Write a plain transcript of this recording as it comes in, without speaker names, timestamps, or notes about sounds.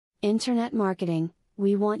Internet marketing,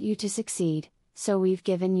 we want you to succeed, so we've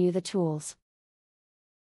given you the tools.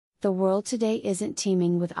 The world today isn't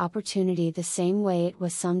teeming with opportunity the same way it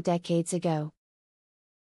was some decades ago.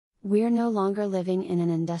 We're no longer living in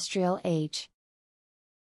an industrial age.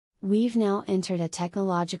 We've now entered a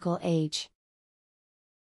technological age.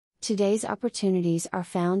 Today's opportunities are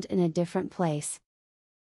found in a different place.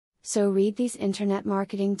 So read these internet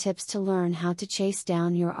marketing tips to learn how to chase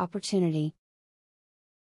down your opportunity.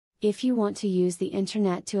 If you want to use the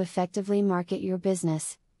internet to effectively market your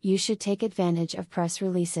business, you should take advantage of press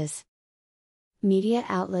releases. Media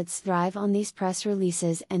outlets thrive on these press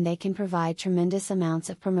releases and they can provide tremendous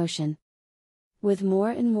amounts of promotion. With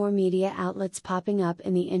more and more media outlets popping up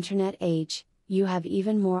in the internet age, you have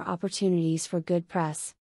even more opportunities for good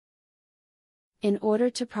press. In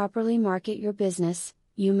order to properly market your business,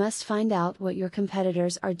 you must find out what your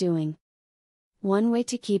competitors are doing. One way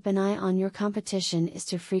to keep an eye on your competition is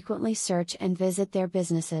to frequently search and visit their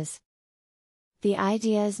businesses. The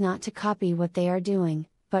idea is not to copy what they are doing,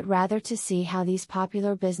 but rather to see how these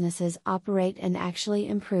popular businesses operate and actually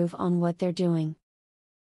improve on what they're doing.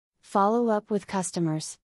 Follow up with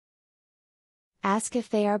customers. Ask if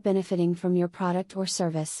they are benefiting from your product or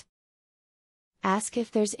service. Ask if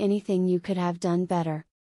there's anything you could have done better.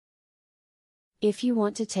 If you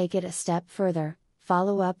want to take it a step further,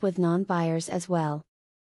 follow up with non-buyers as well.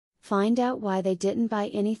 Find out why they didn't buy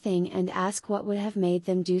anything and ask what would have made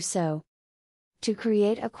them do so. To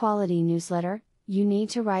create a quality newsletter, you need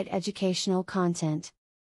to write educational content.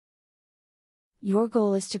 Your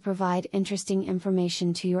goal is to provide interesting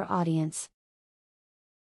information to your audience.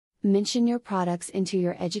 Mention your products into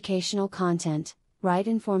your educational content, write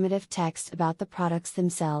informative text about the products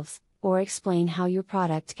themselves, or explain how your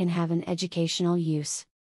product can have an educational use.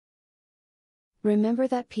 Remember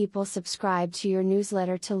that people subscribe to your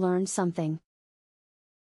newsletter to learn something.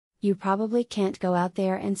 You probably can't go out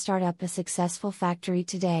there and start up a successful factory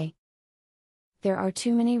today. There are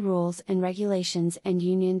too many rules and regulations and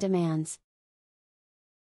union demands.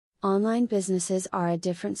 Online businesses are a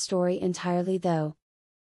different story entirely though.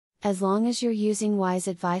 As long as you're using wise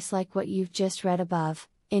advice like what you've just read above,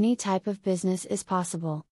 any type of business is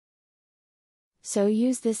possible. So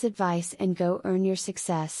use this advice and go earn your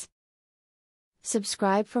success.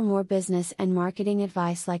 Subscribe for more business and marketing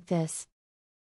advice like this.